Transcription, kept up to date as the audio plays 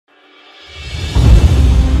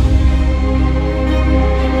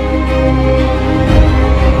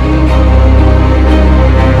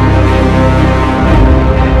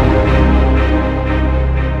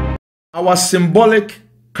our symbolic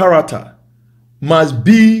character must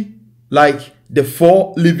be like the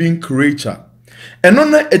four living creature. And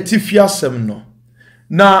on the etifia semno.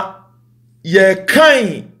 Na ye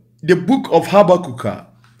kind the book of Habakkuk.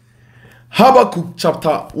 Habakkuk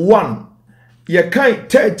chapter 1. Ye kind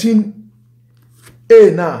 13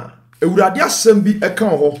 na ewurade asem bi eka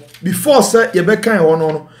ho before say ye be kan ho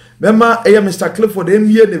no mema Mr. Clifford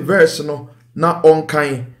emie the verse no na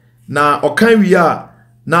onkan na okan wi a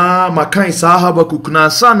na makan sa Habakkuk na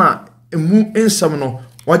sana emu ensam no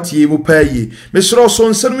watie mu paye mesro so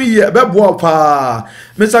nsem yi be bo pa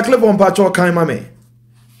Mr. Clifford pa cho kan ma me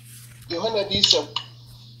Yohana disem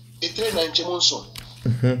etre na nchemonso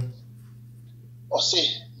o se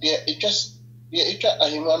de etwa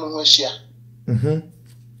ahemwa no ho hia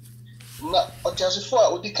na otiasifo a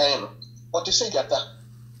odi kan no otise jata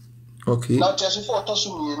okay na otiasifo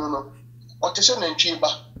otoso mienu no otise nantwi ba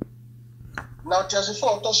na otiasifo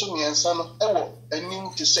otoso miensa no ewo anim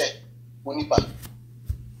tise onipa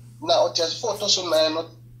na otiasifo otoso nan no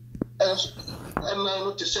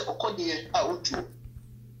no tise okodie a otu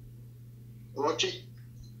ochi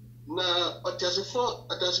na otiasifo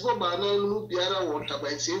ba nan no biara wo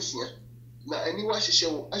tabansensia na ani wa ahihye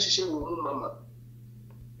wo mama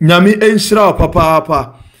Nyami enshira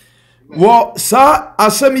papa. Wo sa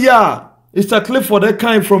asem ya Mr. Clifford that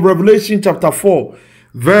came from Revelation chapter 4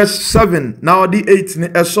 verse 7 now the 8 ni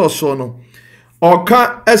eso so no.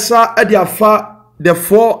 Oka esa ediafa the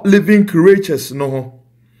four living creatures no ho.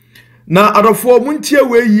 Na adofo muntie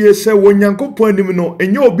we yie se wonyankopon anim no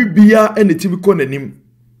enye obi bia enetimi ko nanim.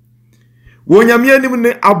 Wonyame anim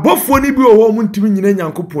ne abofo ni bi wo muntimi nyina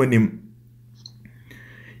nyankopon anim.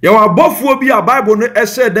 Yawa bofuo bi a Bible no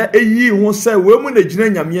said that eyi ho say we mu na gina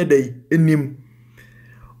nyame dai enim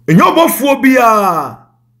enyo bofuo bi a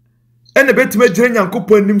ene betima gina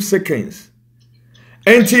nyankopon enim seconds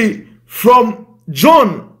enti from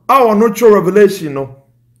John our natural revelation no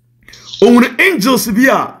onwere angels bi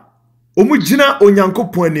a omu gina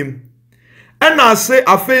onyankopon enim ena say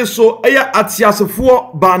afen so eya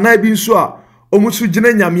atiasefo ba na bi nso a omu so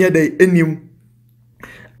gina nyame dai enim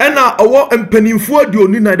ena owo empanimfo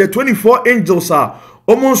aduoni na the 24 angels are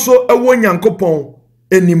omonso ewo nyankopon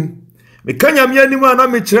enim mekanya me anim ana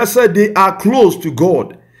me kire say they are close to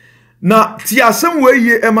God na ti asem we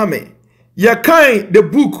ye ema me ye kan the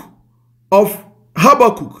book of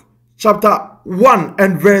Habakkuk chapter 1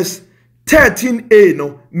 and verse 13a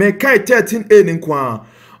no me kan 13a ni kwa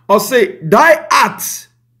or say thy art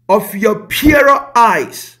of your purer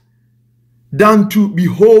eyes than to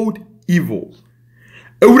behold evil.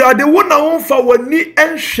 Ewurade wona wonfa wani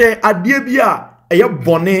enhwe ade bia eye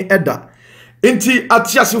bone eda enti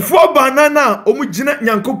atiasefo banana omugina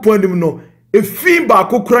nyankopon anim no efi ba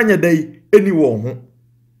kokora nyadai eni wo ho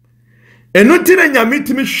enu tine nyame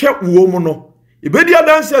timi hwe wo mu no ibedi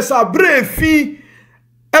adanse sa abra efi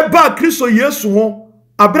eba Kristo Yesu ho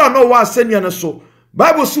abra no wa asenia ne so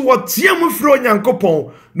Bible so wotie mu firo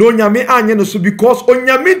nyankopon no onyame anye ne so because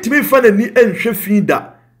onyame timi fa nani enhwe fi da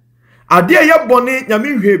ade ya bone nyame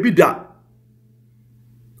hwe bi da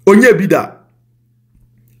onye bi da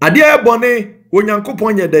ade ya bone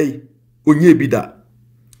onyankopon ye dai onye bi da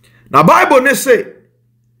na Bible ne say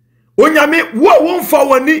onyame wo wonfa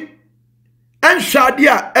wani enhwade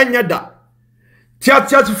a enye da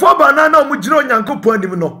tiatiatifo banana omugire onyankopon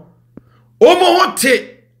anim no omo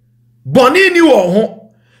hote bone ni wo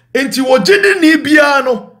ho enti wogide ni bia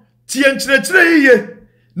no tie nkyerɛkyerɛ yiye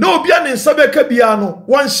na obi ane nsabeka bia no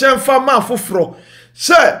wan hyemfa ma foforo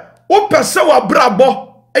se wo pese wa brabo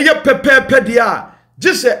eye pepepe dia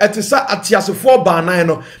gise etisa atiasefo banan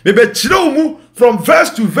no me be kire mu from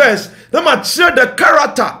verse to verse na ma kire the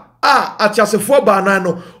character atiasefo banan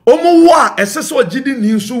no omo wo a esese ogidi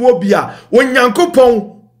ni nso wo bia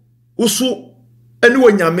onyankopon usu eni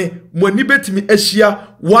wonyame mo ni betimi ahia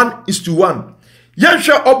 1:1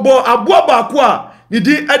 yenhwe obo abo baako a ni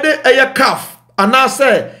di ede eye calf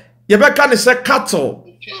anase yebeka ne se cattle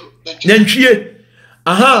nantwie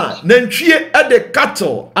nantwie ede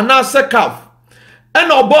cattle anase calf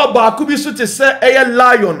ena obo baako bi so te se eye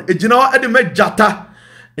lion ejina ede majata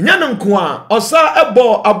enya ne nko a osa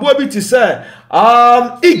ebo abo bi te se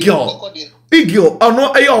eagle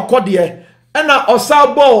ono eye okode ena osa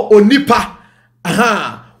bo onipa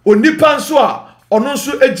onipa nso a ono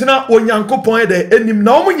nso ejina onyankopon ede enim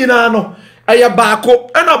na omu nyina no eye baako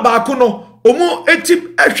ena baako no omo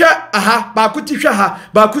etip ehwe baako ti hwe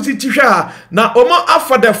baako ti hwe na omo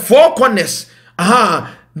afa the four corners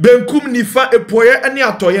benkum nifa epoye ene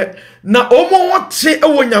atoye na omo wote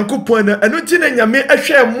ewo nyankopon na enu ti na nyame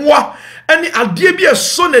ehwe moa ene ade bi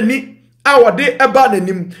eso nani our day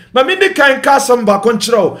abandoning. Mamini can cast some back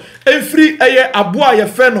control. Every aye aboa ye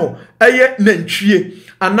feno, aye nenchie,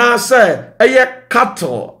 and now say aye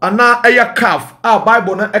cattle, and now aye calf, our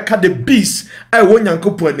Bible na eka the beast, I won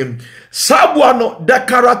yankuponim. Sabuano, the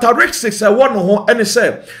characteristics I want to and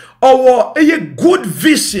say, our aye good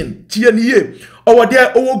vision, TNE, our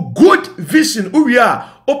there, our good vision, we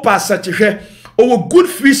are, opa sachihe, our good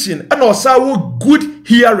vision, and also our good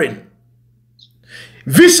hearing.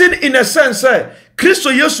 Vision in a sense, Christo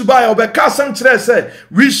Yesu ba obeka santre say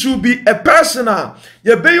we should be a personal.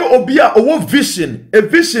 Ye be yo obia owo vision, a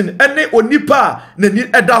vision ene onipa na ni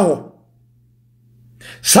eda ho.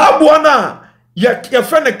 Sabuana ye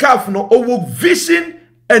fene kaf no owo vision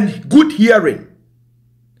and good hearing.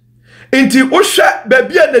 Inti osha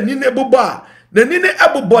bebia na ni eboba, na ni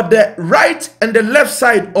ebobo the right and the left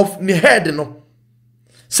side of ni head no.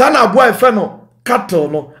 Sana boy feno cattle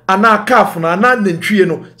no ana calf no ana nantwie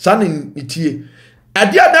no sana itie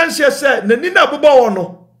adia danse se nani na bobo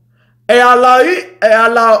no e allow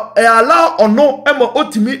ono ema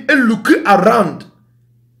otimi look around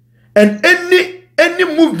and any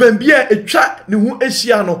movement bia etwa ne hu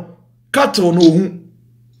ehia no cattle no hu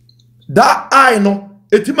that eye no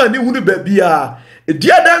etima ne hu ne ba bia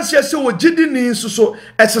adia danse se wo gidi ni nsoso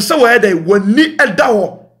esese wo eda wani eda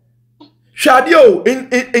ho Shadio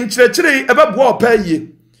in chire ebeboa opaye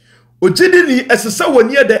ogidi ni esese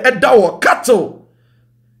woni e de eda wo cattle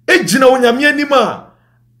ejina wonyame anima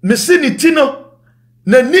mesi ni tino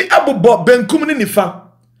na ni abobo benkum ni nifa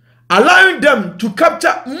allowing them to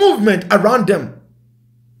capture movement around them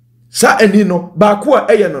sa enino ba ko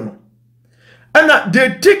eye no and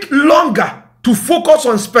they take longer to focus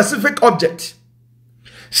on specific object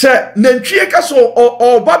say nantwie ka so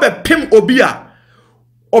o ba be pim obi a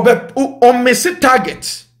on miss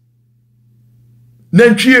target.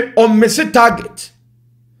 Nantwie on miss target.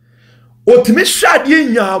 Otimi shade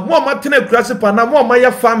nya mo matene kurase pa na mo maya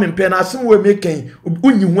farming pen asem we making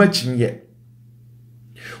unyi hu achinye.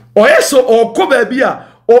 Oyeso okoba bia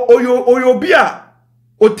oyo bia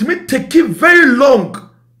otimi take very long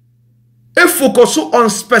e focus on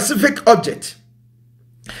specific object.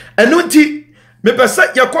 Enunti me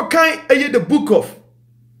pesa yakokan eye the book of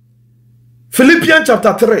Philippians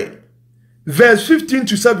chapter 3, verse 15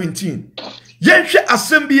 to 17. Yenhwe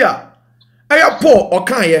asembia aya Paul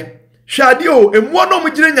okaye hwade o emwo no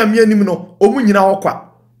mugire nyame anim no omunyina hokwa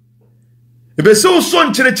ebese wo so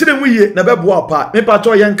nkyerechire mu ye na beboa pa me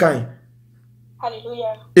pato yenkan.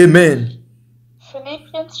 Hallelujah. Amen.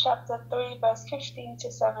 Philippians chapter 3 verse 15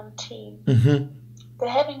 to 17. The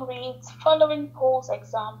heading reads, following Paul's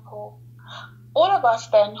example, all of us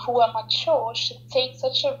then who are mature should take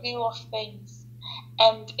such a view of things.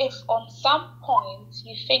 And if on some point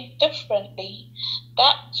you think differently,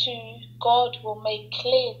 that too God will make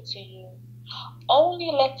clear to you.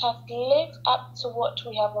 Only let us live up to what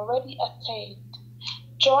we have already attained.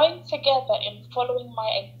 Join together in following my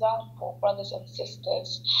example, brothers and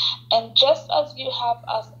sisters. And just as you have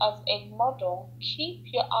us as a model, keep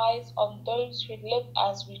your eyes on those who live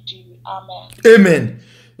as we do. Amen. Amen.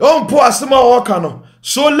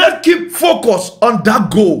 So let's keep focus on that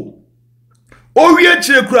goal.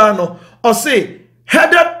 Or say,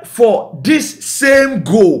 headed for this same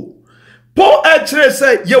goal. Paul actually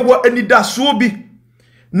said, "You were any dasubi."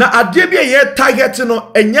 Na adebia ye target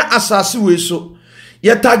no enya asase we so.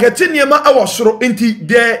 Ye targeting yema awosoro inti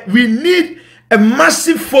there we need a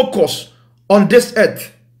massive focus on this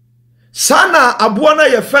earth. Sana abuana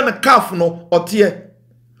ye fen calf no otie.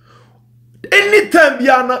 Anytime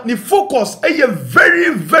biana ni focus a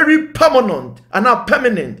very very permanent and not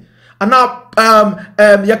permanent and not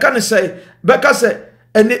you can say because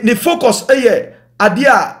ni focus a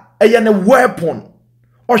adia a weapon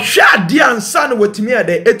or sha dia ansana wetimi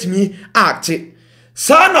ade etimi act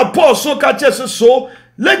sana Paul so catch so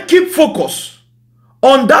let's keep focus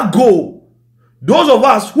on that goal. Those of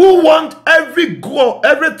us who want every goal,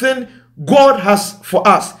 everything God has for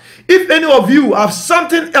us. If any of you have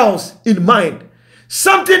something else in mind,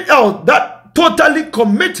 something else that totally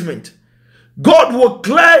commitment, God will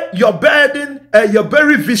clear your burden, your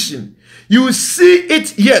very vision. You will see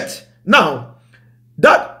it yet. Now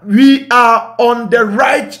that we are on the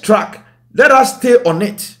right track, let us stay on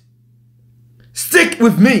it. Stick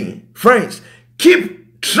with me, friends.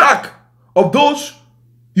 Keep track of those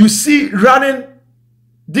you see running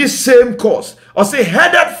this same course or say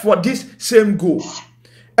headed for this same goal.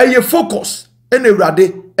 And you focus in a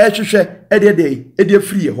rade, a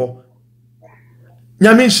free ho.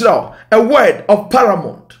 Nyamisha, a word of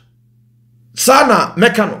paramount. Sana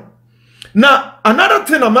mekano. Now, another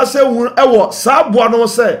thing I must say, I was Sabuano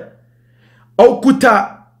say,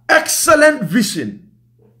 Okuta, excellent vision.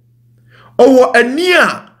 Owo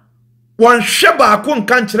ania wan sheba akon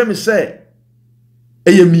kan kire me say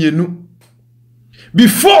eyemienu.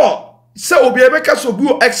 Before say obi ebeka so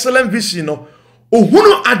bu excellent vision no,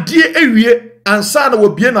 ohunu ade ewie ansa na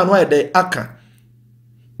wobie na no ede aka.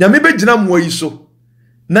 Nyame begina mo yi so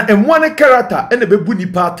na emwa ne character ene bebu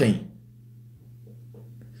nipa aten.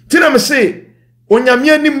 Tina me say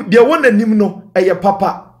onyame anim de won anim no eye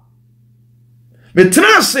papa. Me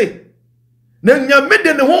tena say na nyame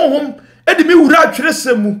de ne honhom edi mi wura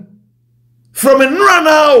atweresemu from nra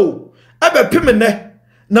now aba pimene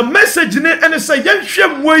na message ne ene say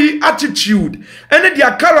yenhwem wey attitude ene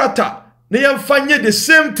dia character na yemfanye the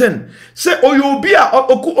same thing say oyobi a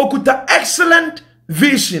okuta excellent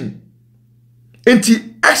vision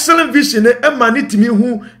enti excellent vision e manitimi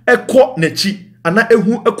hu ekọ nachi ana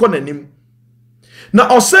ehu ekọ nanim na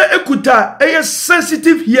ose ekuta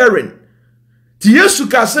sensitive hearing ti Yesu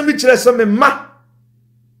ka asemi kire se me ma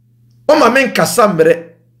o ma men kasa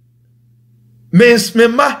mre me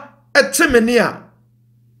ma etemeni a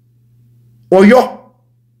oyo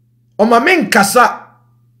o ma men kasa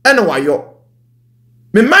ene wayo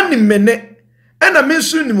me ma ni mene ena me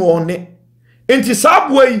su ni mo ne enti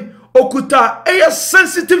sabwei okuta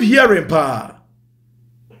sensitive hearing pa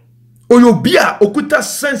oyo bia okuta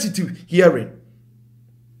sensitive hearing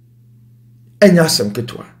enya asem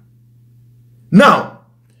ketwa. Now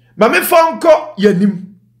mame fanko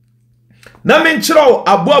yanim na me nkyerɛw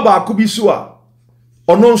aboa ba ko bi so a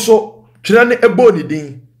ɔno nso twere ne ebo ni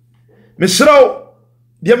din me hyerɛw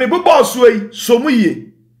de me bobɔ so yi somu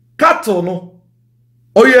yie cattle no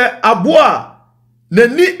oye aboa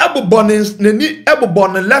nani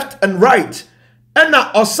ebobɔ ne left and right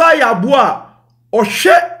ɛna ɔsai aboa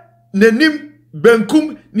ɔhwɛ nanim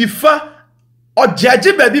benkum nifa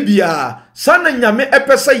ɔgyaagye baabi bia sana nyame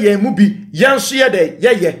epese ye mu bi yenso ye de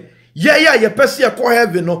ye pese ye ko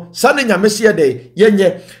heaven no sana nyame se ye de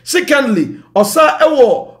yenye. Secondly osa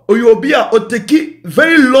ewo oyobi a oteki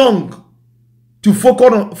very long to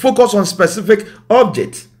focus on specific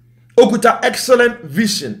objects okuta excellent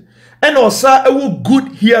vision and osa ewo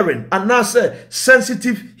good hearing and na say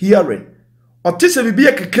sensitive hearing otise bibi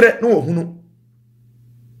e kekere no ohunu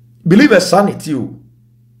believe a sanity o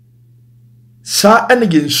sa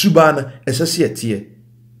enege nsuba na esese etie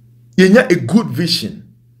yenya a good vision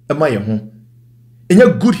ema ye ho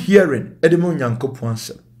enya good hearing edemo nyankopon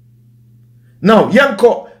ansem. Now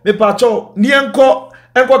yanko me pacho ni yanko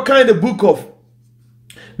enko kind the book of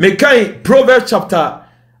me kind Proverbs chapter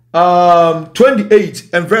 28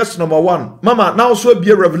 and verse number 1. Mama now so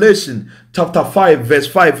be a Revelation chapter 5 verse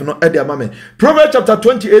 5 no edia mama. Proverbs chapter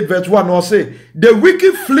 28 verse 1 no say the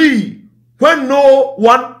wicked flee when no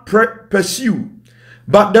one pursue,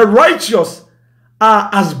 but the righteous are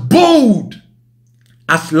as bold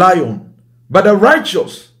as lion. But the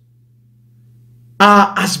righteous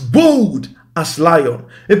are as bold as lion.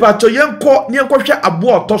 If I tell you, hwe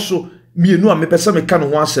abo otoso mienu a mepese me kan ho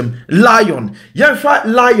asem lion. Yenfa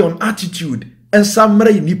lion attitude and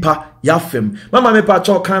samre nipa yafem. Mama me pa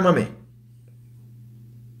cho kan mama.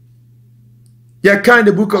 Yeah, kind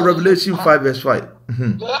the book of Revelation 5 verse 5.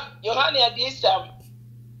 Yohane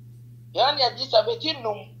adisa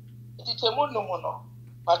betinum ititemu no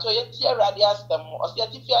pato yeti awrade asem osia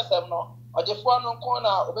tifi asem no ogefo no kon na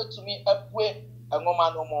obetumi apue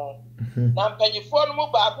engoma no mo na mpanyifo no mo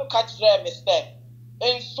ba ko ka kire Mr.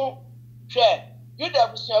 enso hwe yuda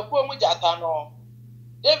busuakuo mu jata no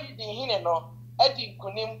David hine no adi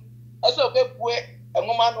nkunim ese obepue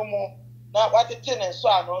engoma no mo na watete ne nso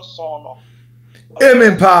ano nso no.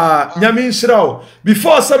 Amen pa nyame nhyiraw.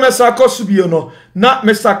 Before semester kosubio no na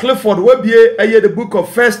Mr. Clifford we bie the book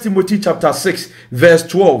of 1 Timothy chapter 6 verse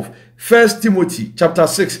 12. 1 Timothy chapter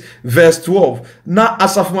 6 verse 12. Na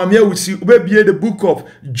asafumamia wusi we bie the book of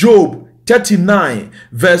Job 39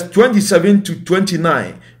 verse 27 to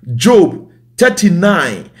 29. Job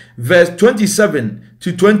 39 verse 27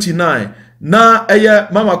 to 29. Na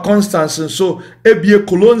Mama Constance so ebie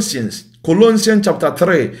Colossians chapter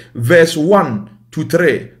 3 verse 1 to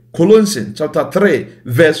 3. Colossians chapter 3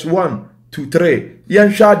 verse 1 to 3.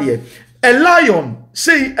 Yanshadie. A lion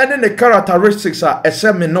say any characteristics are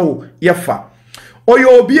no yefa.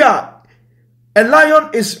 Oyobia. A lion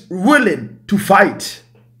is willing to fight.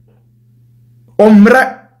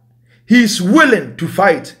 Omre. He is willing to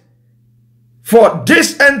fight. For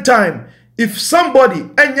this end time, if somebody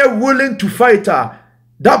ain't willing to fight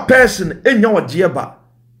that person ain't your dieba.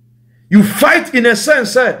 You fight in a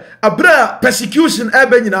sense, abra persecution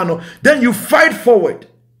then you fight forward.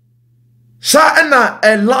 Sa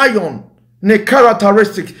a lion ne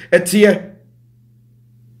characteristic etie.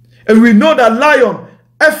 And we know that lion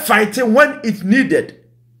fighting when it's needed.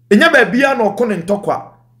 Enya babia na okone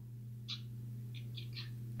ntokwa.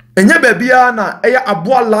 Enya babia na eya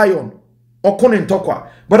aboa lion okone ntokwa.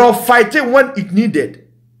 But of fighting when it needed.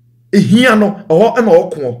 Ehia no oho na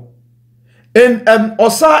okwo. And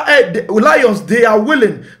osa lions, they are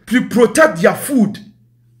willing to protect their food.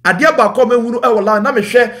 Adia ba come hunu wala na me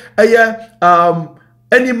hwe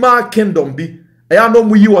animal kingdom bi. Eya no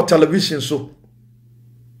mu yi o television so.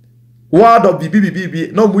 Word of the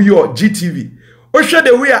BBB no mu yi o GTV. O hwe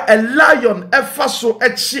the way a lion efa so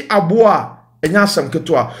echi aboa enya asem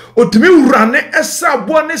ketoa. Otimi wurane esa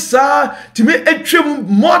aboa ne sa timi etwem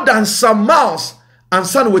more than some miles and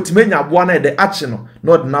san wetimi nya aboa na de achi no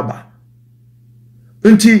not naba.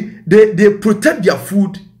 Until they protect their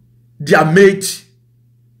food, their mate,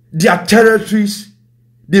 their territories.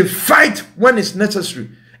 They fight when it's necessary.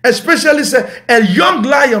 Especially say a young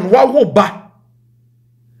lion wa ba.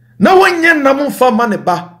 Now when yen namun fa mane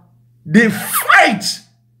ba, they fight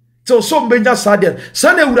till some benja sadian.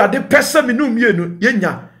 Sane ura de pesa minum yenu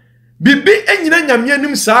yenya. Bibi enyina nyamye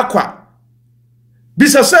nim sa kwa.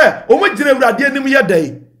 Bisa se omo jina ura de nim ye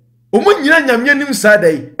dai. Omo nyina nyamye nim sa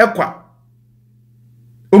dai ekwa.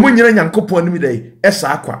 Omo nyina nyankopon nim dai esa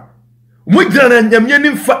akwa. Omo jina nyamye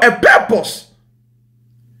nim for a purpose.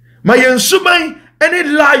 Ma yensuban any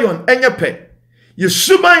lion enyepe.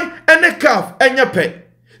 Yesuban any calf enyepe.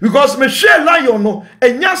 Because me share lion no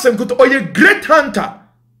enyasem kuto oye great hunter.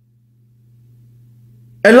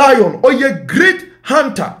 A lion oye great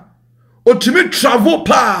hunter. Otimi travel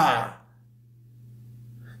pa.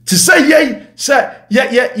 Ti say ye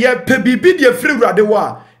pe bibi de free rade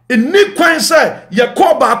wa. Eni kwan say ye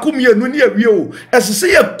ko ba akum ye nu ne awie o. Ese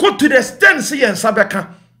say ye go to the extent say ye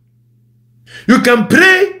nsabeka. You can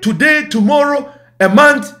pray today, tomorrow, a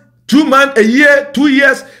month, 2 months, a year, 2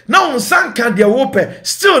 years. Now on san can dia wope.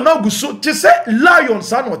 Still no go so. Ti say lion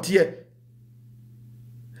san not here.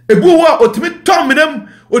 Ebu wa otimi tominem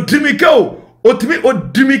odrimike o. Otimi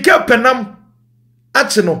odrimike penam.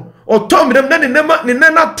 Achino. Or Tom them then ni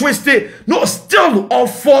nena twisted. No, still or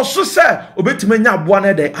force so say obetime nya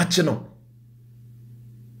aboa de achino.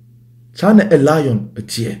 Chana a lion a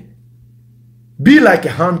tear. Be like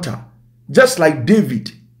a hunter, just like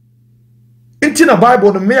David. In the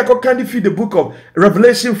Bible, the miracle can feed the book of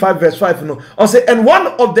Revelation 5 verse 5. No, I say, and one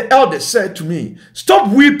of the elders said to me, stop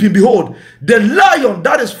weeping, behold, the lion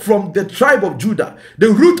that is from the tribe of Judah,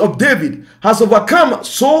 the root of David, has overcome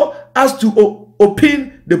so as to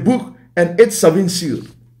open the book and its 7 seals,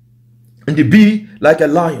 and to be like a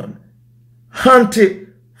lion,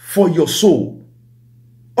 hunted for your soul.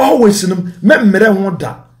 Always in them,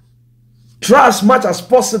 try as much as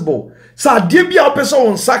possible. Sa debia person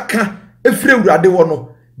on saka efre urade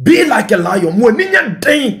wono. Be like a lion. Mo ninya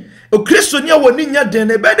den. O Kristo nya wo ninya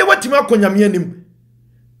den. E be de watimi akonyame anim.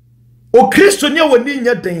 O Kristo nya wo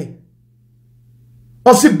ninya den.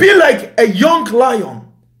 Also be like a young lion.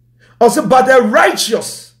 Also, but the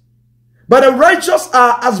righteous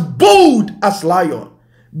are as bold as lion.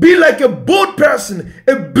 Be like a bold person,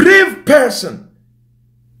 a brave person.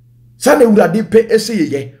 Sane urade pe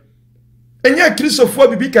eseye. Enya Christopher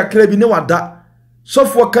bibi kakra bi ne wada.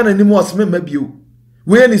 Sofo kan animu asme mabio.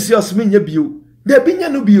 We ni si asme nya bio. De bi nya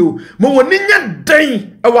no bio. Mo woni nya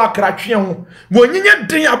den e wa kratwe ho. Mo nya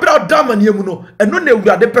den abra odama ne mu no. Eno na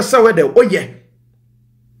urade pese we de oye.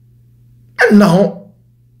 Enna ho.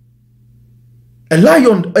 A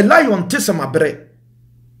lion tisama bre.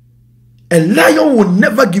 A lion will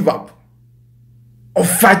never give up. Or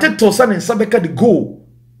fight it to san and sabeka the goal.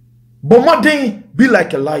 Bomodin be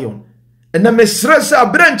like a lion. And na me stress a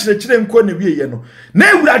branch le chire nko na wie ye no. Na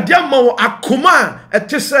ewurade ama akoma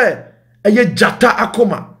ete se eye jata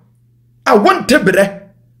akoma. A wonte bre.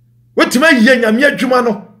 Wetima ye nyame adwuma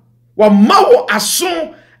no. Wa mawo aso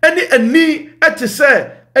ene ani ete se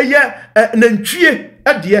eye nantwie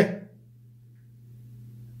ade.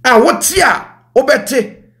 A wotia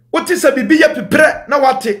obete. Woti se bibi ye pepre na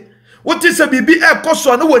wate. Woti se bibi e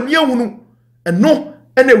koso na wani ehunu. Eno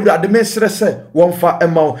ene urade mesre se wonfa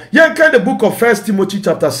ema. Yen kan the book of 1 Timothy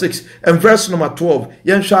chapter 6 and verse number 12.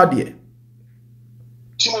 Yen hwa de.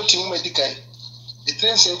 Timothy medikai. The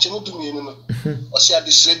trends en chemu dumienu no. Osi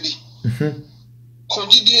adesrebi.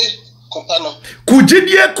 Kujidie kopano.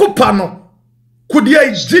 Kujidie kopano.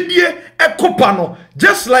 Kudie jidie ekopano.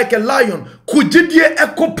 Just like a lion. Kujidie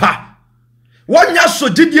ekopa. Wanya so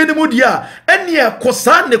jidie ni mudia. Enie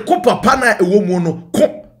kosa ne kopa pana ewo mu no.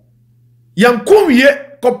 Ko.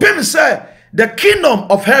 Yankumye kopem say the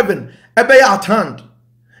kingdom of heaven ebe ya at hand.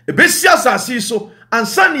 Ebe sia asasi so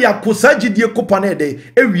ansa ne ya kosa jidie kopa na de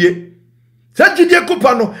ewie. Sajidie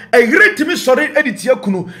kupa no ehire timi sori editia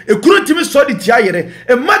kunu ekuru timi sori tia yere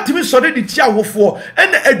emma timi sori di tia wofo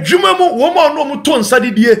ene adwuma mu wo ma no mu to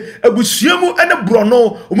nsadidie abusuamu ene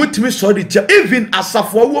brono omu timi sori tia even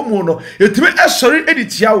asafo wo mu no etimi esori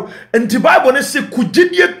editia wo enti bible ne se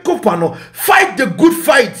kugidie kupa no fight the good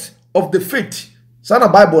fight of the faith sana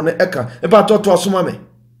bible ne eka eba toto asoma me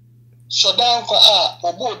so dan kwa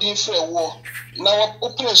obo odin frɛ wo na wo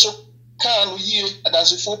preso kan ye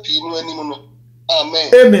adansefo pii no anim no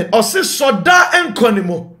amen amen ose soda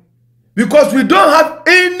enkonimo because we don't have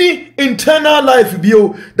any internal life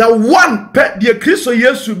bio that one pe the Kristo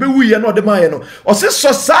Yesu be wu ye no de man ye no ose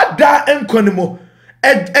so sada enkonimo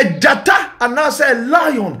a jata anase a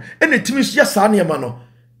lion and it means yes no.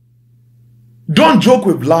 Don't joke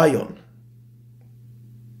with lion.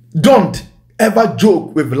 Don't ever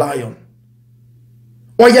joke with lion.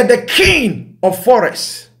 Or you're the king of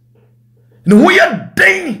forest. No, we are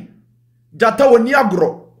dang jata woni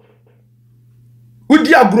agro.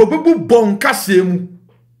 Udi agro bebu bonka semu.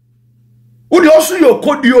 Udi also your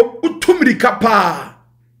kodio utumri kapa.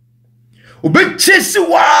 Ube chesi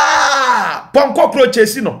wa ponko pro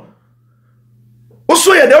chesi no.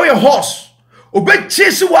 Also ye there your horse. Ube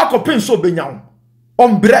chesi wa kopin so benyaw.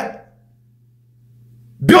 Ombre.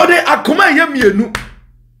 Biode akoma ye mienu.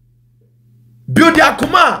 Biode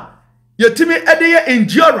akoma yetimi ede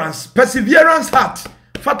endurance, perseverance heart.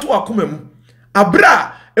 Fatu akoma mu.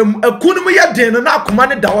 Abra ekunum ye den na akoma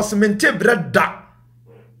ne da wosmente bre da.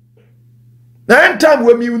 Na anytime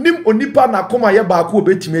when you nim onipa na akoma ye ba ko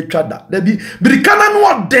obetimi atwada. Da bi birikana no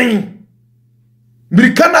odden.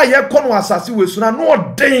 Birikana ye kono asase wesuna no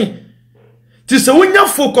odden. Ti se wonya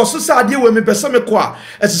focus sa ade we me pese me ko a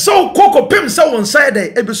ese se kokko pem se won side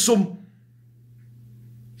dey ebesom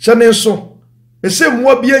hyene so ese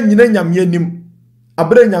muwa bia nyina nyame anim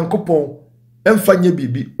abere nyankopon emfanye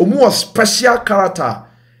bibi omu was special character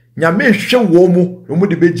nyame hwe wo mu omu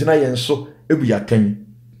de begina yen so ebuyakan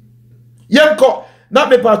yenko na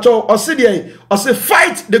me pacho oside ose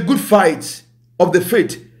fight the good fight of the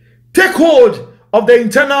faith, take hold of the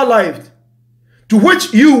internal life to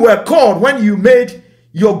which you were called when you made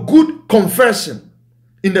your good confession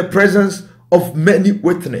in the presence of many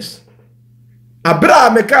witnesses. Abra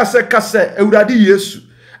meka se kase Ewurade Yesu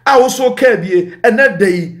a wo so ka bie ene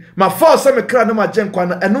dai ma fa se me kra na ma genkwa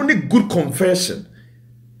na eno ni good confession.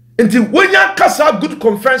 Nti wonya kasa good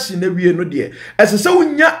confession na wie no de ese se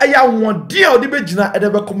wonya aya wode a ode begina ede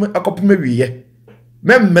be akopema wiye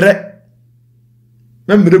memre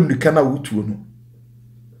mnika na wutuo no.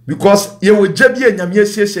 Because ye wo jabi enyame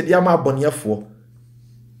asiesie de ama abonefo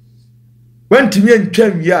when timi antwa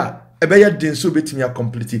wi a ebeye den so betimi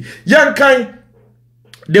complete yankan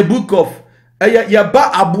the book of ya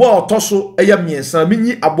ba aboa otoso miensa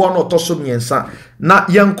minyi aboa no otoso miensa na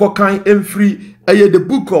yankokan emfiri the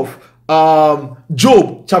book of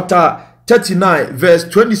Job chapter 39 verse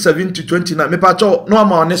 27 to 29 me pacho no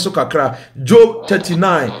ama oneso kakra Job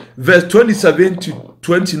 39 verse 27 to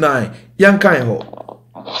 29 yankan ho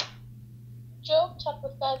Job chapter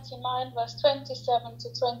 39 verse 27 to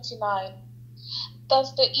 29.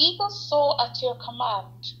 Does the eagle soar at your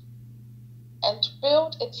command and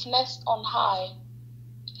build its nest on high?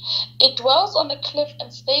 It dwells on a cliff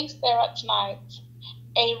and stays there at night.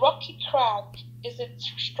 A rocky crag is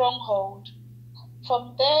its stronghold.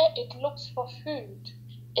 From there it looks for food.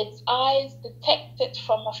 Its eyes detect it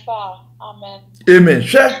from afar. Amen. Amen.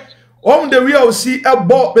 On the real see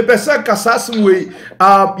about the person kasasum way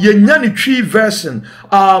ye nyani tree version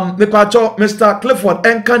me pacho Mr. Clifford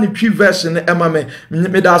enkan tree version emame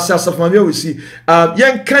me da asasa from we see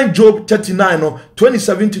yen kan Job 39 no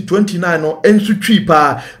 27 to 29 no ensu tree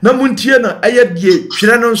pa na muntie na eye die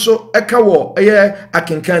hwere no so eka wo eye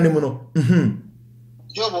akenkan ni mu no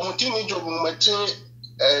Job mutini Job mate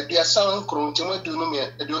dia san kron temo dunu me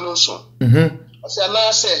edunu so ase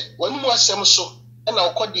na se woni mu asem so na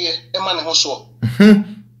okodie ema ne ho so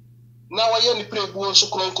na waye ni prebu so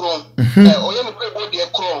kron oye ni prebu de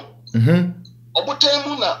kron obotan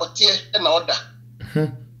mu na otie na oda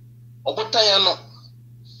obotan ya no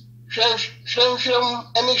hwen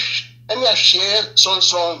eni ahye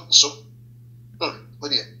sonson so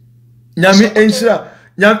odie nyame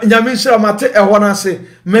enshira mate ehwo na se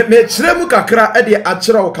me kire mu kakra e de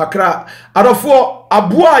akira wo kakra adofo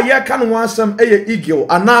aboa ye ka no asem eye eagle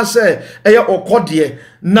anase eye okodie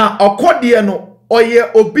na okodie no oye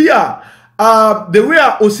obi a the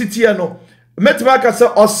way ositie no metima ka se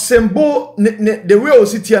osembo the way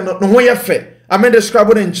ositie no ho ye fe amen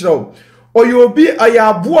describe no nkira wo oye obi aya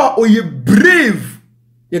aboa oye brave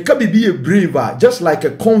ye ka bibi ye brave just like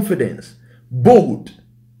a confidence bold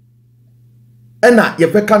ena ye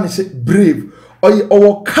beka ne say brave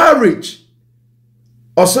or courage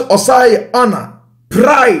or say honor,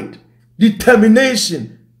 pride,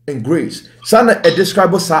 determination and grace. Sana e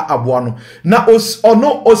describe sa aboa no na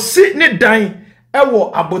ono osi ne dan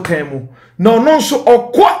ewo abotan mu na ono nso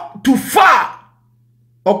okwa too far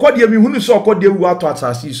okwa de mi hunu so okwa de wu ato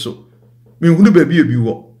asase so mi hunu ba bi ebi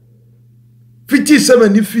wo 57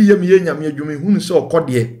 ni fi ye mi ye nyame adwuma hunu so okwa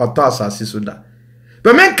de ato asase so da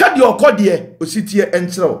be men ka de okwa de ositie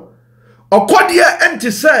enkyerɛw okwa de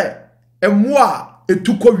ente se emoa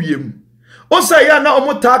etukɔ wiem o say ya na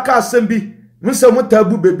omota aka asɛm bi Mr.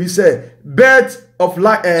 Mutabu baby say birds of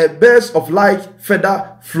like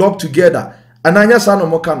feather flock together. Ananya sano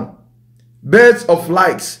mokano. Birds of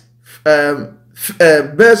like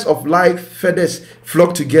feathers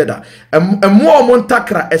flock together. And more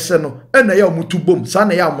montakra eseno. And ya mutubum.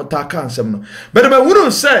 Sana ya mutaka ansemno. But me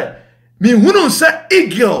wouldn't say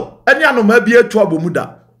eagle. And ya no maybe a tuabo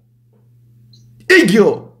muda.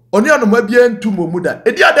 Eagle. Oni ya no maybe a tumo muda.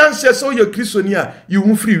 Edia dance so your Christonia you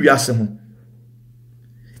won't free yasemu.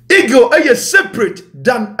 Eagle is separate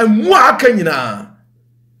than a moi kanyina.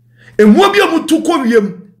 And what be a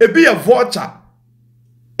mutukovium, a be a vulture.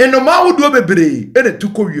 And no matter do a bebre, and a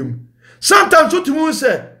tukovium. Sometimes what you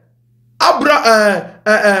say, Abra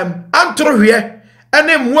Antro here, and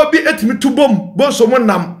then what be at me to bomb, Bonsoman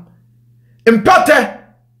nam. Impate,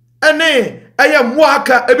 and I am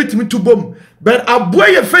waka a bit me to bomb. But a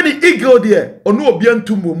boy a fenny eagle there, or no bien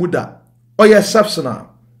to muda, or your subsona.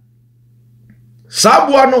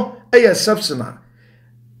 Sabuano exceptional.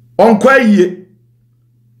 Onkwa ye.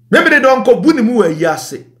 Maybe they don't go buni mu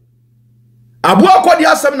yase. Abu akwa di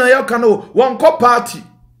asem na ye kano wonko party.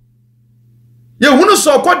 Ye hunu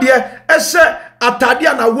so okwa de ese atade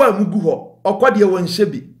na wa mugu ho. Okwa de wonhye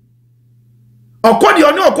bi. Okwa de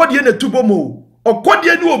oni okwa de na tubomo. Okwa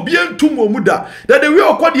de ni obi entumo mu da. That the way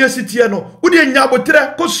okwa de sitie no, wo de nya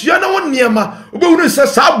botre kosua na won niema. Obe hunu se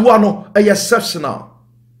sabuano no exceptional.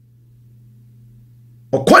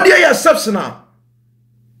 Okwadie is exceptional.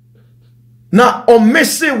 Now, on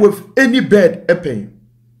messing with any bird epping.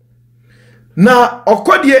 Now,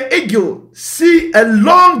 okwadie eagle see a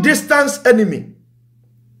long distance enemy.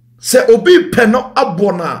 Se obi peno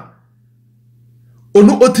abona.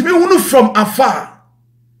 Onu otimi hunu from afar.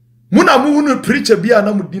 Muna mu hunu preacher bia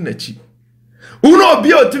na mu dinachi. Uno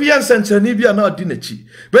obi otimi yansenchani bia na dinachi.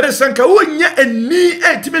 But sanka wonya eni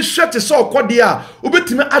etimi hwete so okwadie a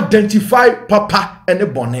obetimi identify papa ene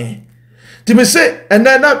bone. Timi say and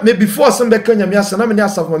then me before some beka nyame asa na me ne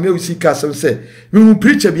asafo me usika some say me mu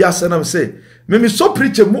preacher bia asa na me say me so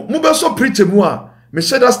preacher mu be so preacher mu a me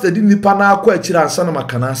share that steady nipa na akwa akira ansa na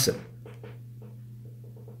makana ase.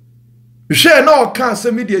 You share na o kan say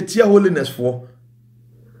me dey tia holiness for.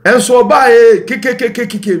 And so by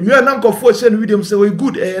keke me na nkofo share video say we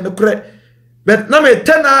good no correct. But na me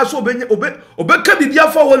 10 hours so obeka bibia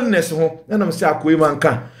for holiness ho na me say akoi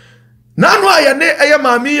manka. Na no aye ne eye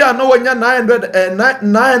mami ya no wanya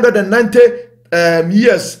 990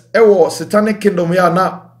 years ewo satanic kingdom ya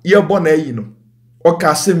na ye born ayi no.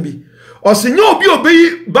 Oka sembi. Osinyo obi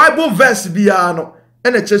obeyi Bible verse bia no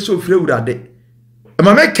ene chese ofre urade.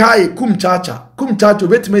 Mama kai kum chacha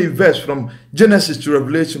wait me verse from Genesis to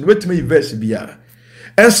Revelation wait me verse bia.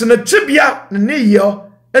 Enso na tibia ne ye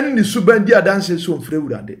ene ni subandi adanse so ofre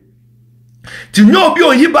urade. Ti nyo obi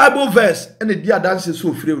oyi Bible verse ene di adanse so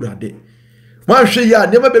ofre urade. Wan hwe ya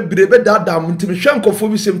ne bebrebe dada mu ntimi hwe nkofo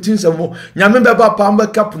bi semtinsemo nyame beba pamba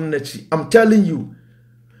kapun nachi. I'm telling you.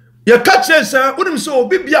 Ye catch say unim so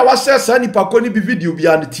obi bia wase sa nipa ko ni bi video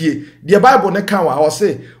bia ne tie. The Bible ne kan wa ho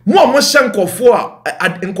say mo hwe nkofo a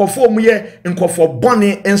nkofo mu ye nkofo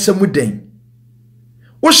bone ensemu den.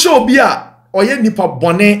 Wo hwe obi a oye nipa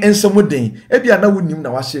bone ensemu den. E bia na wonim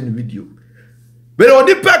na wa share ne video. But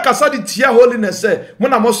odi pe kasa di tia holiness say mo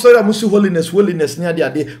na mo sorry mo si holiness ni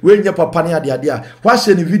ade we nya papa ni ade a wa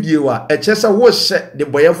share ne video a e che say wo hye de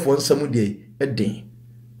boyefo nsemu de e den.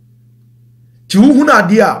 Ti hu na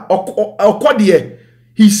ade a okode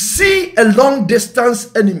he see a long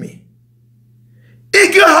distance enemy.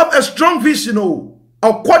 Eagle have a strong vision oh.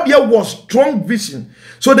 Okode was strong vision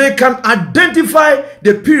so they can identify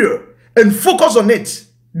the period and focus on it.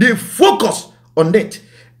 They focus on it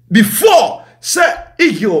before say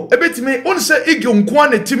eagle ebetimi on say eagle nko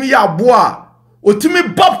na timi ya aboa otimi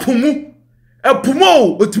bapumu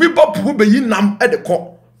epumo otimi bapumu be yinam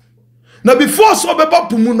edeko na before so be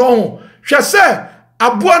bapumu no hwe say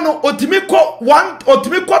aboa no otimi ko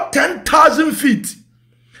 10,000 feet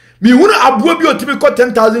mi hunu aboa bi otimi ko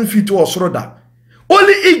 10,000 feet o soro da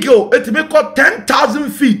only eagle etimi ko 10,000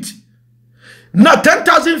 feet na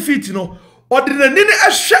 10,000 feet no ordinary ni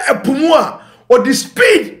ehwe epumu a or the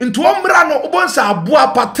speed into omrano obonsa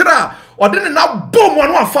abua patra or then na boom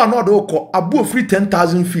one afa no do ko abu free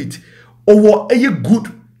 10,000 feet or a good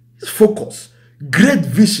focus great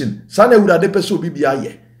vision sana ura de peso bibia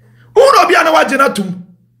ye uno bia na wagena tum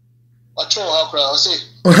acho akra o say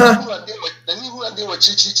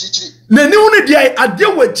nani hu dia ade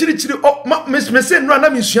wa chirichiri me say no na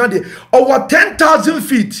me sua de over 10,000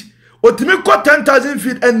 feet otimi ko 10,000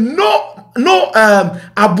 feet and no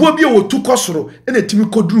abo bi o tu kosoro and etimi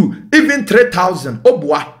kodru even 3,000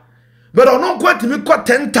 obua but ono ko etimi ko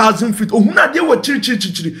 10,000 feet ohuna de wa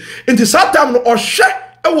chirichiri into satam no ohwe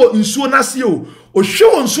e wo nsuo na se o ohwe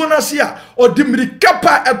wo nsuo na se a odimirika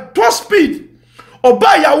pa at top speed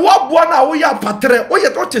oba ya wabua na wo ya patre wo ye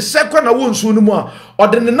to che sekwa na wo nsuo no mu a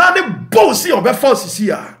odene na ne bow si obefa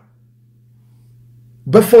osisi a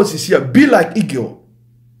before osisi a be like eagle.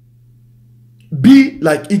 Be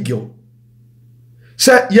like eagle.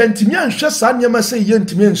 Say yentimi anhwe sa nyema say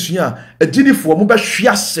yentimi ansua agidifo mo be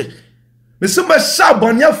hwiase. Me se me sha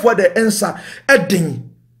boniafo de ensa eden.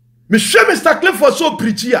 Me hwe Mr. Clifford so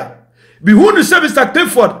preach here. Be who no say Mr.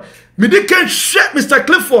 Clifford, me dey can share Mr.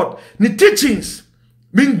 Clifford ni teachings.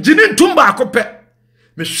 Me ngini ntumba akope.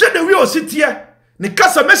 Me hwe the way o sit here, ni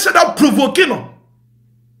kasa me say that provoke no.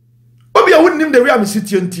 Obi a wonnim the way am sit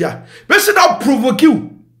here ntia. Me say that provoke you.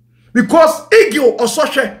 Because eagle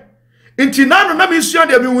ososhe inti nanu na mi sua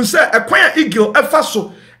de mi hu se ekwan eagle efa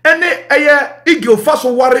so ene eye eagle fa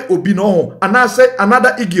so ware obi no ho anase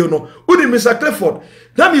another eagle no udi Mr. Clifford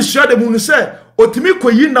na mi sua de mu se otimi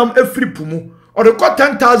koyi nam afri pumu o de ko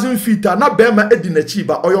 10,000 feet na be ma edi na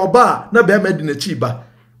chiba oyoba na be ma edi na chiba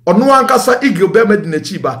ono ankasa eagle be ma edi na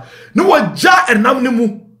chiba no wajja enam ne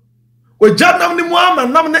mu wajja nam ne mu ama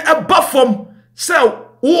nam ne eba fom se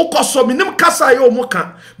wo koso minim kasa ye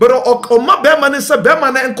omuka but o ma be ma ne se be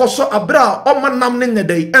ma na enkoso abra o ma nam ne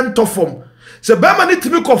nyedei entofom se be ma ne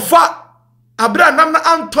timi ko fa abra nam na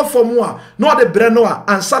antofom a no de bre no a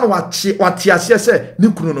ansa na wate ase se ne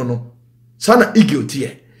kunu no sana eagle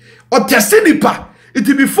tie o tese nipa it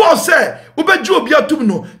before say obeju obi atum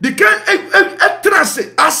no they can trust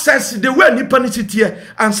access the way nipa ni tie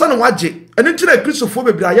ansa na waje eni tire Christopher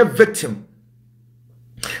be bra ye victim.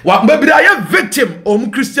 Wa mbebiri aye victim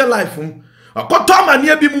om Christian life akoto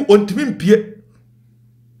amania bi mu ontimi mpie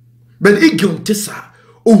but eagle tesa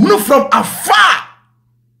ohunu from afar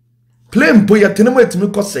play mpo yatenemu etimi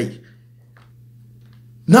kosei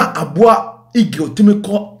na aboa eagle timi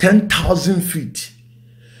ko 10,000 feet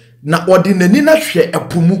na odi nani na hwe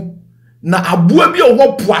epomu na aboa bi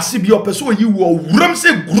owo poase bi opeso oyi wo wuram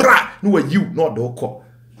se gura na wayiw na odoko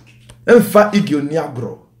emfa eagle ni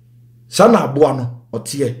agro sana aboa no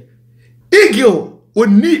otie eagle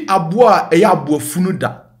oni aboa eya aboa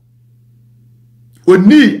funuda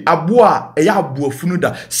oni aboa eya aboa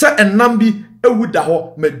funuda se enam bi ewuda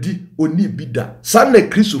ho madi oni bida sanne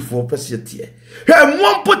Christopher pese tie he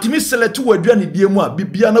mwampo timi select waduane die mu a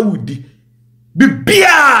bibia na wudi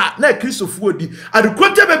bibia na Christopher odi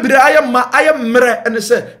adekote bebire aye mre ene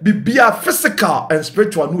se bibia physical and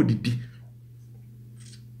spiritual no odidi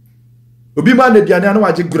obi ma na diane na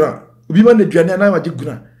waje gura obi ma na duane na waje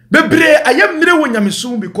guna bebre ayam mire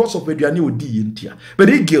wonyamesum because of aduane odi yentia but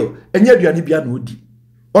eagle enya aduane bia na odi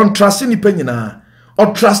on trust ni panyina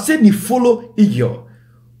on trust ni follow eagle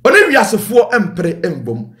oni wiasefo empre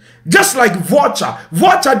embom just like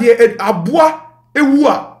vulture de aboa ewu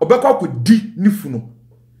a obekwa akodi ni funu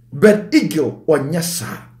but eagle onyesa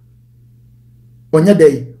onya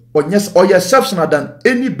dey onyesa or exceptional than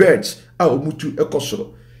any birds a omutu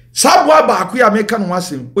ekosoro sabwa ba aku ya meka no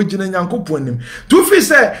wasem ogina nyankopon nim tu fi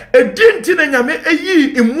se edinti na nyame eyi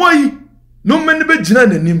imoi no meni be gina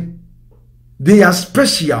nanim they are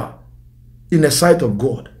special in the sight of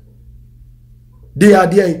God. They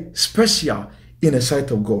are special in the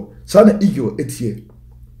sight of God. Sana eagle etie.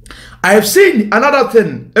 I have seen another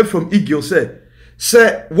thing from eagle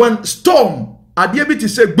say when storm adie bi ti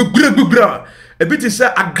say gbugura e bi ti say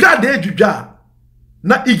agrade adwudwa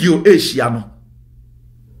na eagle ehia no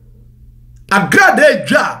agrada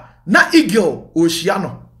dwa na eagle ohia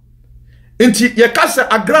no enti ye kase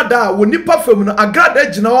agrada wo nipa fam no agrada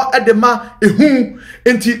gina ho edema ehu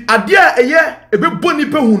enti ade a eye ebebo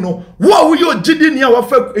nipa hu no wo yo gidi ni a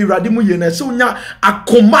wafa ewrade mu ye na se unya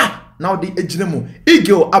akoma na odi egina mu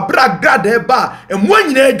eagle abra agrada ba emu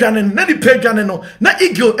anyina adwane na nipa adwane no na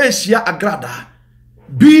eagle ehia agrada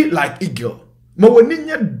be like eagle ma woni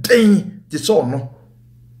nya den ti so no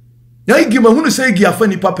ya eagle ma hunu se eagle afa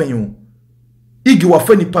nipa panyu igi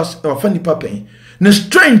wafani pa pen na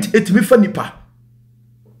strength etimi fani pa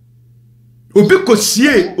obi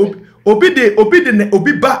kosie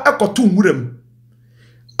obi ba ekoto nwuram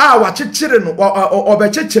a wa chechire no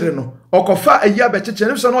obechechire no okofa ayi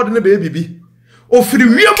abechechire so no de ne bebibi ofiri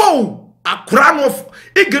wiemo akora no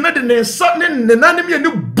igene de ne sa ne nanem ye ni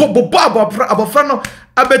bobobo abofra no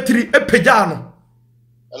abetiri epegya no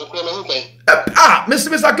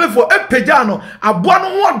Mr. Clifford epegya no aboa no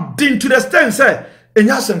ho din to the stand say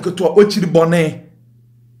enya asem keto ochiri bone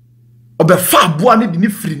obefa aboa ne de ne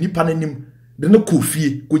firi nipa nanim de ne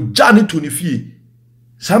kofie ko gya ne to ne fie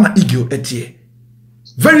sana eagle etie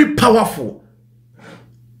very powerful,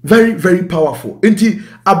 very, very powerful. Inti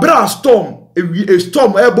abra storm a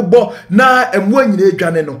storm ebobo na emu anyina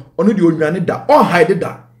edwane no ono de onwane da on hide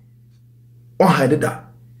da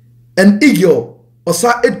an eagle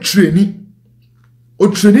osa a trainee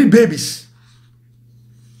babies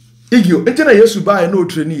eagle inti na yesu ba no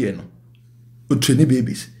trainee ye no o trainee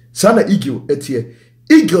babies sana eagle etie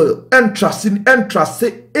eagle entrust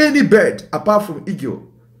any bird apart from eagle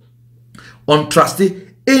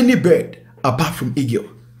untrusted any bird apart from eagle.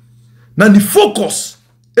 Now the focus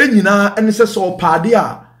enyina ene se so pade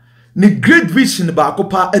a ne great vision ba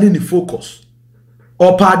akopa ene the focus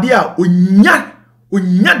or pade a onya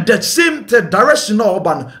the same direction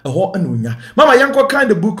oban eho ene onya mama yanko kind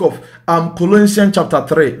the book of Colossians chapter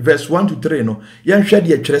 3 verse 1 to 3 no yan hwede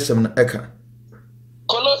ye tweresem na eka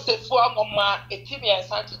Colossians 4 ngoma etimi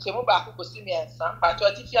ensan chichemu ba akoko simi ensan pa to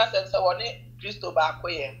ati fiase se woni Kristo ba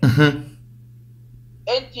akoye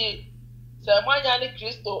enti se mwanya ni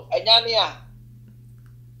Kristo enyane a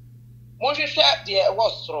monhwehwe de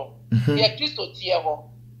wosoro de Kristo tie ho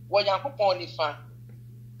wonyankopon nifa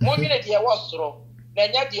monhwene de wosoro na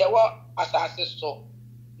nya de wo asase so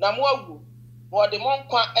na moawu wo de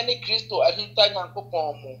monkwa ene Kristo ahinta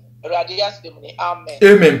nyankopon mu erade yasem ni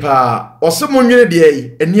amen pa ose monhwene de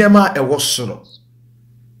yi eniema wosoro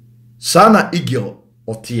sana eagle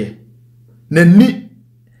otie na ni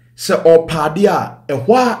se opade a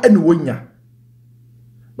ehwa ene wonya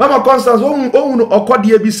Mama Constance onu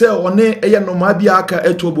okode bi se one eye no ma bia aka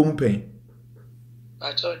eto bom pen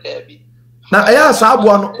acho debi na aya sa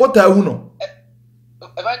abo no ota hu no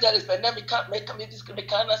evangelist na make me describe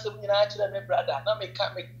kana se nyina akira me brother na me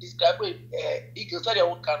describe eagle sorry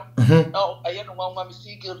o kan now aye no nwa me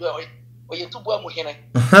see eagle o ye tubu amuhene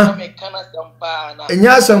na me kana sampa na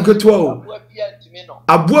enya asam keto o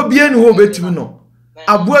aboa bia ni ho betimi no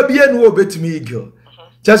aboa bia ni ho betimi eagle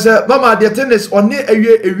Chase mama the tennis one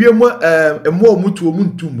ewie mu emo mutu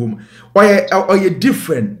omuntumbom oye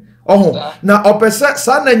different na opese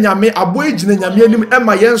sa na nyame abo ejine nyame anim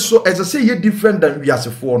ema yenso ezese ye different than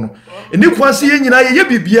wiasefo no eni kwanse ye nyina ye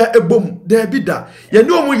bibia ebom da bida ye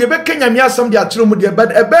ne omu ye be kanyame asam de akere mu de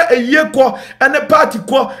ebe eye ko ene party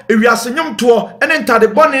ko ewiase nyomto ene ntade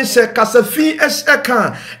bone se kasafi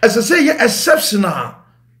SethEkow ezese ye exceptional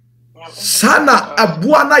sana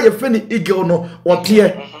aboa na ye feni eagle no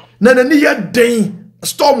otie na nani ye den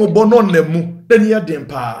storm bono namu nani ye den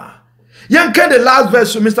pa yan kan the last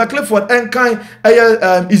verse so Mr. Clifford en kan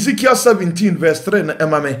Ezekiel 17 verse 3 na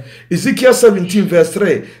emame Ezekiel 17 verse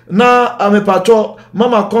 3 na amepato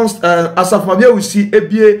mama const asaf mabia we see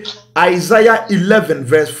ebie Isaiah 11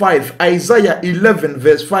 verse 5 Isaiah 11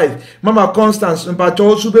 verse 5 mama Constance amepato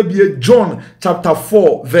also be John chapter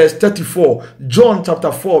 4 verse 34 John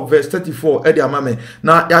chapter 4 verse 34 edi amame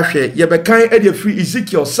na yahwe ye be kan edi free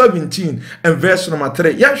Ezekiel 17 and verse number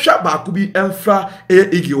 3 yahwe ba ko bi emfa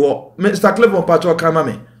igiwo Mr. Cleveland Pacho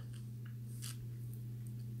Kamame.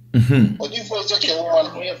 Odi for Ezekiel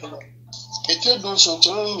 1 ete do so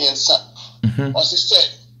tunu nyensa o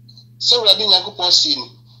se wurade nyankopon si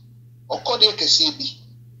ni okode kese bi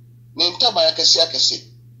ne ntaba ya kese akese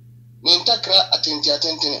ne ntakra atenti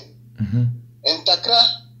entakra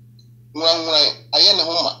nwanwan aye ne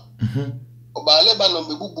homa obaale ba no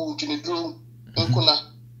bebubu ntuni duro nkuna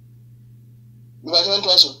bibaje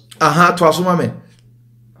nto aso aha to aso mame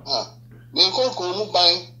ne nkonko mu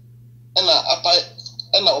ban ena apa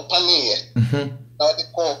ena opane ye na de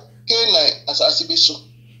ko ke na asasi bi so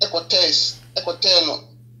ekote no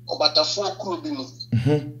obatafo kru bi no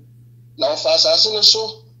na ofa asasi no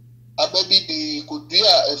so ababi di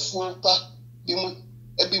kodua efu pa bi mu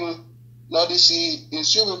ebi mu na de si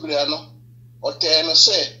nsuo bebre ano ote no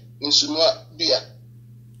se nsunua bia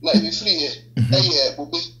na ebi free ye eye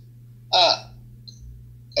bobe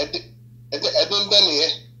edon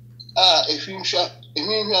bene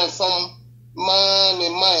ehwinhwa fam ma ne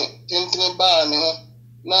mai tentene ba ne ho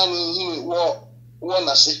na ni hini wo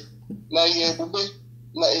na se na ye bube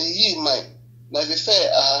na eyi mai na fefe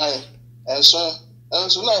ahan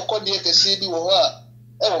enso na okode kese bi wo ho a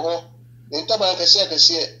wo ho ne ntaba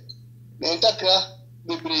kese ne ntakra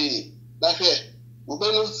bebre na hwe bube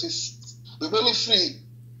no free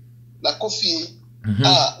na kofi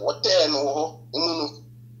what no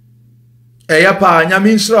Eya pa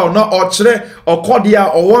nyame nsira no okire okode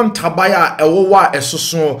a owon tabaya ewowa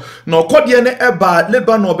esoso na okode ne eba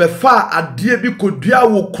Lebanon obefa ade bi kodua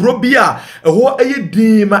wo kuro bi a eho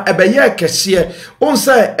eyedin ma ebeye kese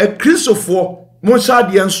onse Christopher Monsha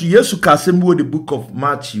de enso Yesu kasem the book of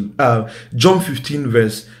Matthew John 15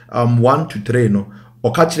 verse 1 to 3 no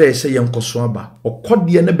oka kire say yenkoso aba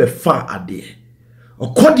okode ne befa ade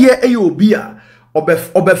okode eye obi a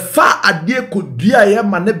obefa ade kodua ye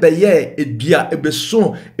ma ne beye edua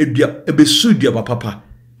ebeso edua ebesu dua papa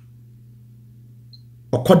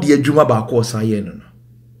okode adwuma ba ko osaye no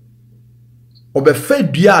obefa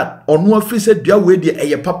dua ono afiri se dua we de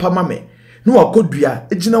eye papa mame no akodua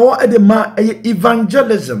ejina wo ede ma eye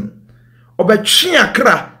evangelism obetwe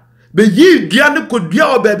akra be yi dua ne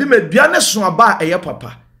kodua obebi me dua ne so aba eye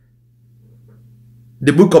papa.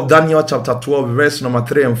 The book of Daniel chapter 12 verse number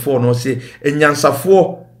 3 and 4 no say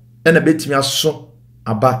enyansafo ena betimi aso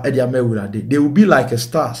aba ede amawurade they will be like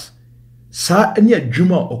stars sa ene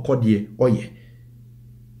adwuma okode oye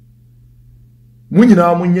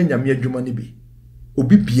munyina munye nyame adwuma ne bi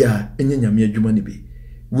obi bia enye nyame adwuma ne bi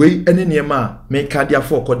we ene niema me kadia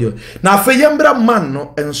for okode na afa yembra man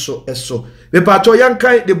no enso eso be pato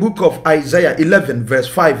yankai the book of Isaiah 11 verse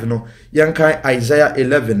 5 no yankai Isaiah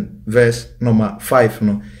 11 verse number 5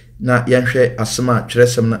 no na yanhwe asema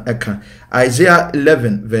tresem na eka Isaiah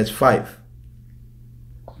 11 verse 5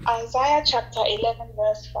 Isaiah chapter 11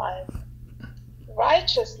 verse 5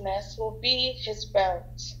 Righteousness will be his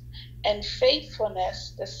belt and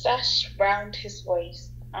faithfulness the sash round his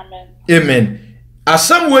waist. Amen. Amen. As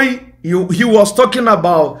some way he was talking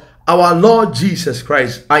about our Lord Jesus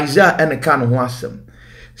Christ. Isaiah and kan ho asem.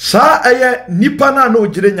 Sa eye nipa na no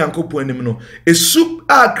gire nyankopon anim no. Esu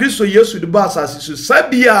a Kristo Yesu de ba asase su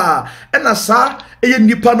sabia ena sa eye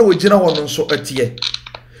nipa na ogina wono nso atie.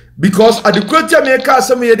 Because adekwati me ka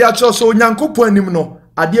asem ye de a cho so nyankopon anim no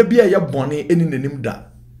ade bia ye bone eni nanim da.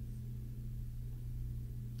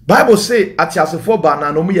 Bible say atiasefo ba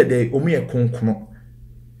na no mu ye de omu ye konkono.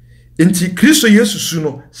 Inti Kristo Yesu su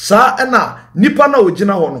no sa ena nipa na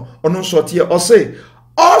ogina ho no ono so tie o say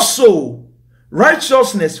also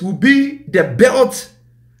righteousness will be the belt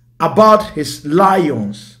about his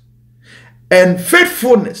lions and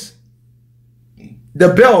faithfulness the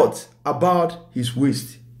belt about his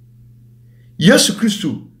waist. Yesu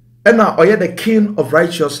Kristo ena oye the king of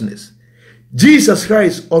righteousness. Jesus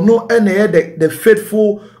Christ ono ena the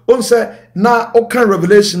faithful. Onse na okan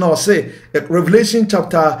Revelation or say Revelation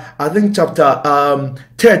chapter I think chapter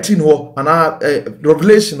 13 ho and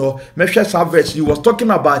Revelation or Meshach verse he was talking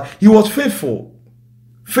about he was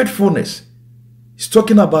faithfulness. He's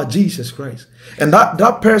talking about Jesus Christ. And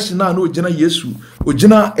that person na no jina Yesu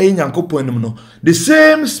ojina enyankopon nim no the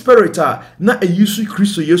same spirit na Yesu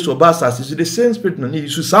Kristo Yesu obasa is the same spirit na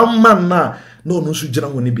Yesu some man na no so jina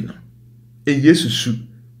woni bi na Yesu su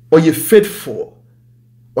or ye faithful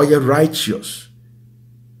or you're righteous,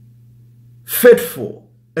 faithful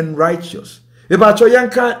and righteous. About your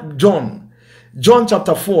John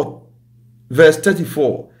chapter 4 verse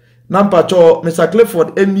 34. Number Mr.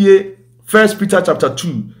 Clifford MBA 1 Peter chapter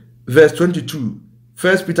 2 verse 22.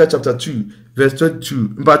 1 Peter chapter 2 verse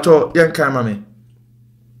 22. But yanka mame.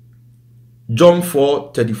 John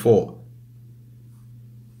 4:34.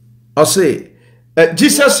 I'll say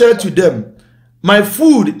Jesus said to them, my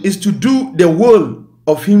food is to do the will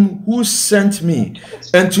of him who sent me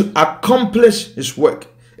and to accomplish his work.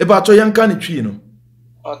 About your young kind of tree, no?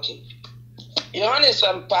 Okay. Yohanes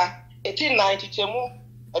Sampa 1890 Temu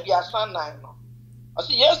Abiasan 9. I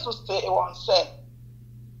see yes to stay one said.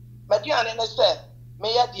 Median and said, may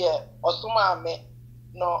I dear or suma me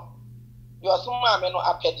no your suma me no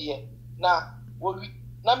appear. Now, will we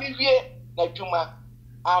Nami na Juma?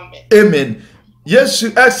 Amen. Amen. Yes,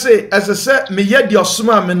 as I said, me yet your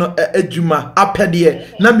suma me no ejuma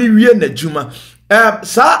apedie na me wie na juma.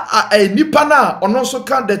 Sa a nipa na ono so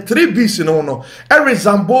kan the 3 B's no a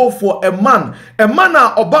resemble for a man a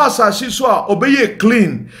obasa shi so a obeye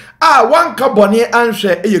clean one carbone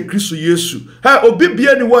anhwe eye Kristo Yesu obi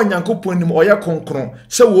bia ni wa nyankopon nim oye konkron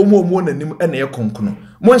se wo mo nanim na ye konkron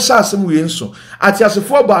mo nsa asem we nso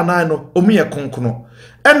atiasefo ba nan no omu ye konkron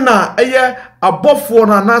ena eye abofo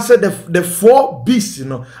na anase the 4 beasts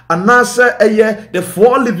no anase eye the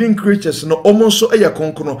 4 living creatures no omonso eye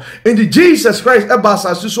konkono in Jesus Christ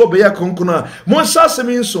ebasa so be ye konkono monsa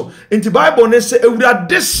asemi nso in the Bible ne se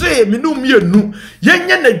ewurade se menum yenu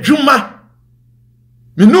yenye na dwuma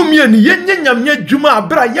menum yenu yenye nyamnya dwuma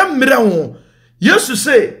abra ye mre ho Yesu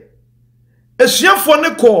se esuafo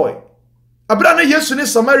ne koy abra na Yesu ne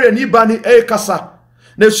Samaria ni ba ni kasa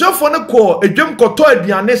na sofo ne ko edwem koto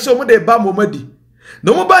aduane se mo de ba momadi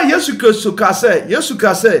na mo ba Yesu ka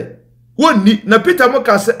se wonni na Peter mo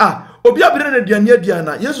ka se obi abere na aduane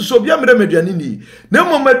aduana Yesu so obi amere aduane ni na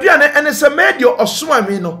mo aduane ene se medio osoma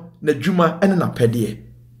mi no na dwuma ene na pede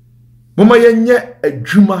moma yenye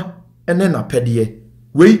adwuma ene na pede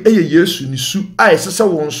wei eye Yesu ni su esese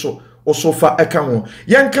won so osofa eka ho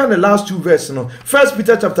yankan the last two verse no 1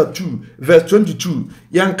 Peter chapter 2 verse 22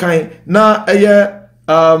 yankan na eye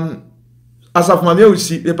asaf mamia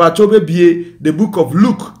usi the pato be the book of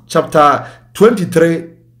Luke chapter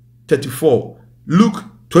 23:34 Luke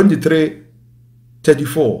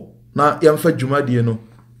 23:34 na yamfa dwumadie no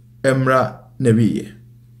emra na wiye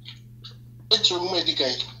etu mu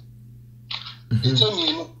edikai etu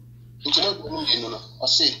mi no ntino do mu no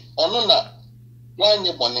ose ono na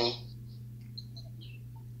wanye bone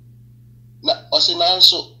na ose na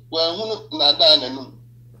nso wanhunu na da nanum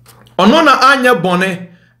ono na anya bone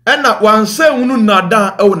ena wanse hunu na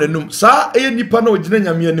da ewo nanum sa eye nipa na ogina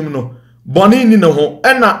nyame anim no bone ni ne ho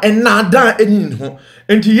ena da eni ne ho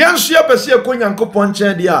enti yenso ya pese akonyankopon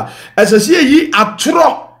nchen dia esese yi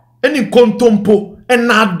atoro eni kontompo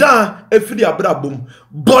ena da efiri abrabom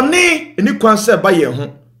bone eni kwanse ba ye ho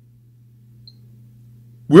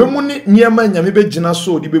we mu ni niema nyame begina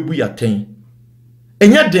so di bebu yaten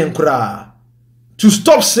enya den kura to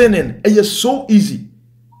stop sinning is so easy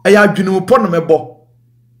aya adwene po no mebo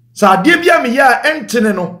sa ade bia me ya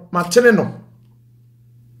entene no matene no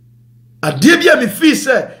ade bia me fi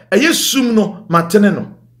se sum no matene no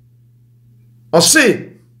or say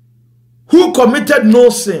who committed no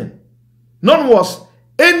sin none was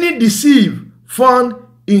any deceive found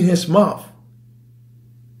in his mouth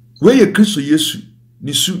where ye Kristo Yesu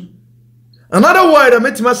nisu another word I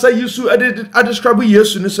meant to say Yesu I describe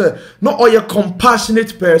Yesu ni say no or a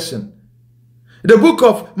compassionate person. The book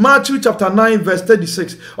of Matthew chapter 9 verse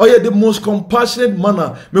 36 or you the most compassionate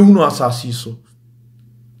manner me hunu asasi so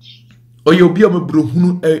or you be a bro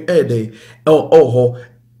hunu day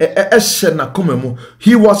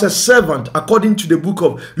he was a servant according to the book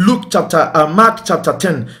of Mark chapter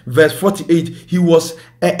 10 verse 48 he was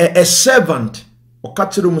a servant or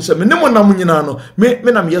catchero mu say me nemo nam nyina no me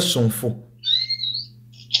nam yesonfo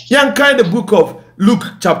yan kind the book of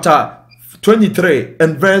Luke chapter 23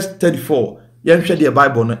 and verse 34 yan hwe the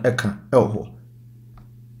Bible no eka elho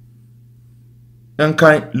yan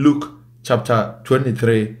kind Luke chapter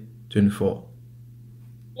 23:24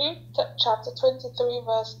 Luke chapter 23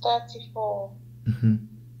 verse 34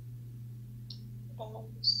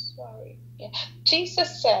 sorry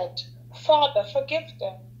Jesus said, Father, forgive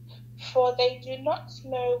them, for they do not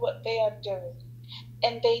know what they are doing.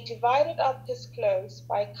 And they divided up his clothes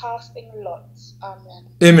by casting lots. Amen.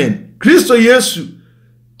 Amen. Kristo Yesu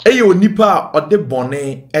eye onipa ode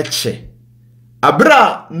bone eche.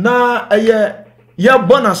 Abra na eye ya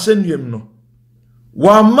bona senuem no.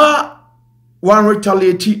 Wama wan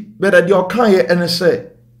retaliate better the okan ye ene se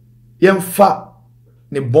yemfa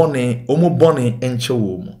ne bone omo bone enche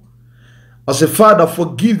wo mo. As a Father,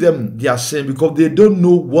 forgive them their sin because they don't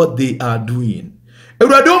know what they are doing.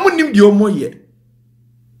 Ewurade omo nim di omo ye.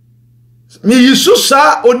 Mi Yesu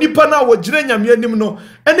sa onipa na wogire nyame anim no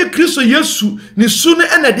ene Kristo Yesu ni su ne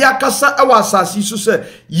ene de akasa awa asase su se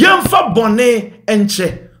yemfa bone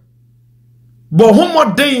enche bo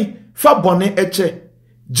homoden fa bone eche.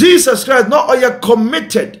 Jesus Christ not are you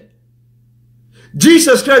committed.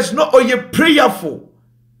 Jesus Christ not are you prayerful.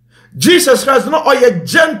 Jesus Christ not are you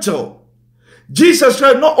gentle. Jesus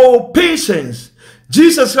Christ not all patience.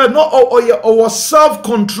 Jesus Christ not all your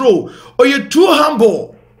self-control. Or you too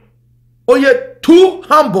humble. Or you too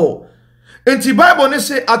humble. And the Bible ne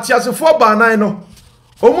say atiasefo ba nan no.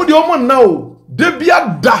 Omu de omu now de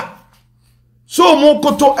bia da. So mo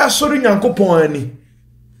koto esori nyankopon ani.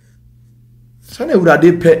 Sana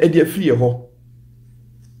urade pe e de fie ho.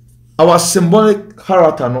 Our symbolic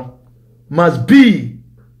character no must be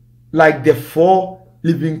like the four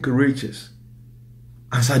living creatures.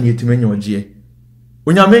 Ansa ni etimenya ogie.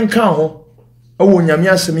 Onyame nka ho. Owo onyame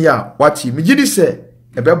asem ya wati. Migidi se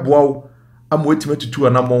ebeboa wo amo etimatutu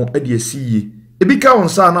anamon e de asiye. Ebika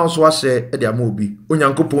onsa na so ahye e de amobi.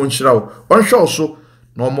 Onyankopon nhira wo. Onhwe so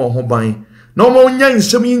na omo ho ban. Na omo nya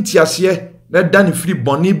nsem yintiase na da ne firi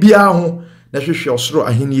bone bia ho. Na hwehwe osoro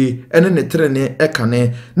ahenie ene ne trene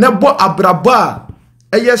ekane na bo abraba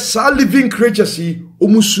eye sa living creatures yi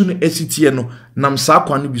omusu no esitie no nam sa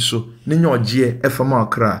kwano bi so ne nya ogie efama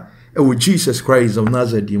akra ewo Jesus Christ of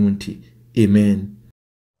Nazareth munti amen.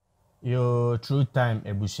 Your true time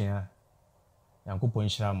ebusia yankopon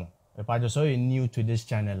shiramo epa so you new to this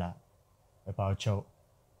channel epa ocho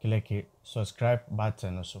click subscribe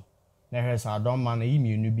button so na hwɛ sɛ adɔma no yi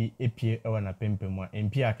mmienu bi epie ɛwɔ na pempem a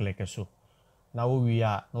mpi akleke so na wo wi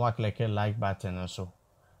a na wakleke like button no so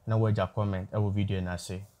na wagya comment ɛwɔ video na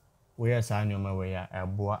ase wo yɛ saa nneɛma wɔ ya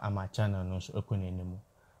ɛboa ama channel no so ekɔ n'anim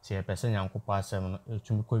sɛ yɛpɛ sɛ nyankopɔ asɛm no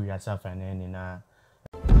etumi kɔ wiase afa na nyinaa